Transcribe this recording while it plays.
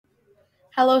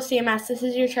Hello, CMS. This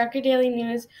is your Trucker Daily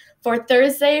News for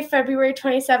Thursday, February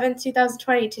 27th,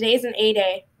 2020. Today is an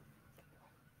A-Day.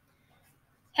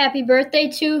 Happy birthday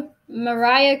to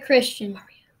Maria Christian.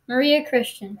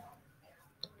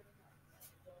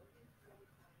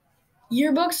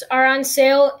 Yearbooks are on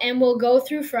sale and will go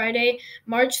through Friday,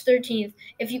 March 13th.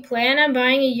 If you plan on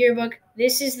buying a yearbook,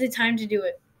 this is the time to do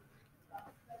it.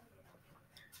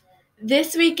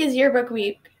 This week is Yearbook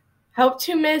Week. Help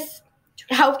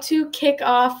to kick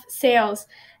off sales.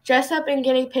 Dress up and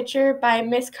get a picture by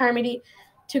Miss Carmody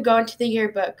to go into the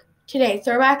yearbook. Today,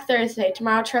 Throwback Thursday.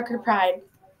 Tomorrow, Trucker Pride.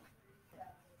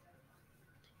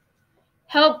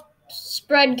 Help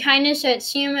spread kindness at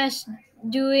CMS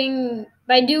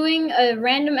by doing a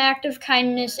random act of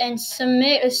kindness and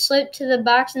submit a slip to the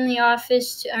box in the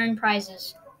office to earn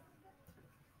prizes.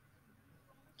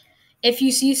 If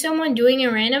you see someone doing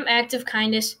a random act of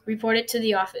kindness, report it to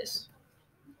the office.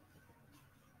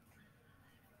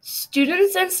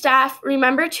 Students and staff,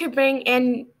 remember to bring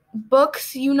in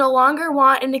books you no longer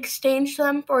want and exchange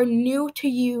them for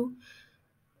new-to-you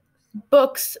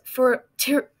books for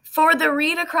the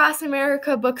Read Across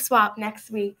America book swap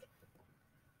next week.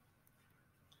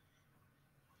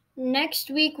 Next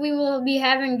week, we will be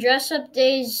having dress-up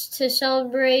days to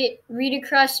celebrate Read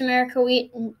Across America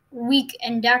Week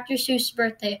and Dr. Seuss'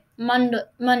 birthday.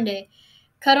 Monday,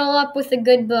 Cuddle Up with a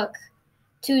Good Book.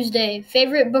 Tuesday,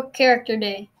 Favorite Book Character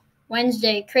Day.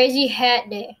 Wednesday, Crazy Hat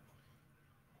Day.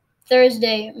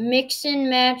 Thursday, Mix and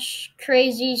Match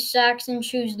Crazy Socks and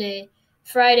Shoes Day.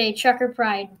 Friday, Trucker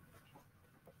Pride.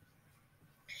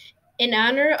 In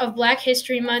honor of Black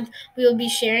History Month, we will be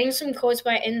sharing some quotes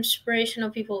by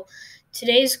inspirational people.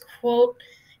 Today's quote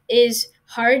is,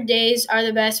 "Hard days are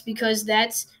the best because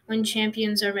that's when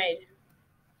champions are made."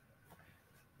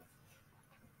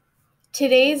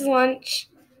 Today's lunch,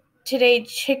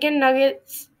 chicken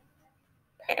nuggets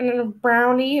and a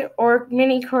brownie or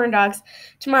mini corn dogs.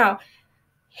 Tomorrow,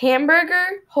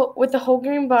 hamburger with a whole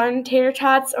grain bun, tater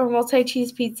tots, or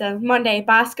multi-cheese pizza. Monday,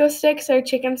 Bosco sticks or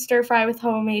chicken stir-fry with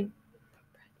homemade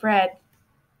bread.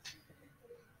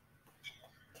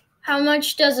 How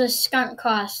much does a skunk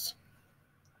cost?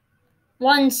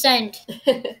 1 cent.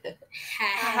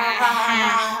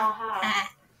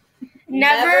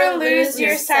 Never lose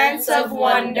your sense of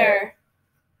wonder.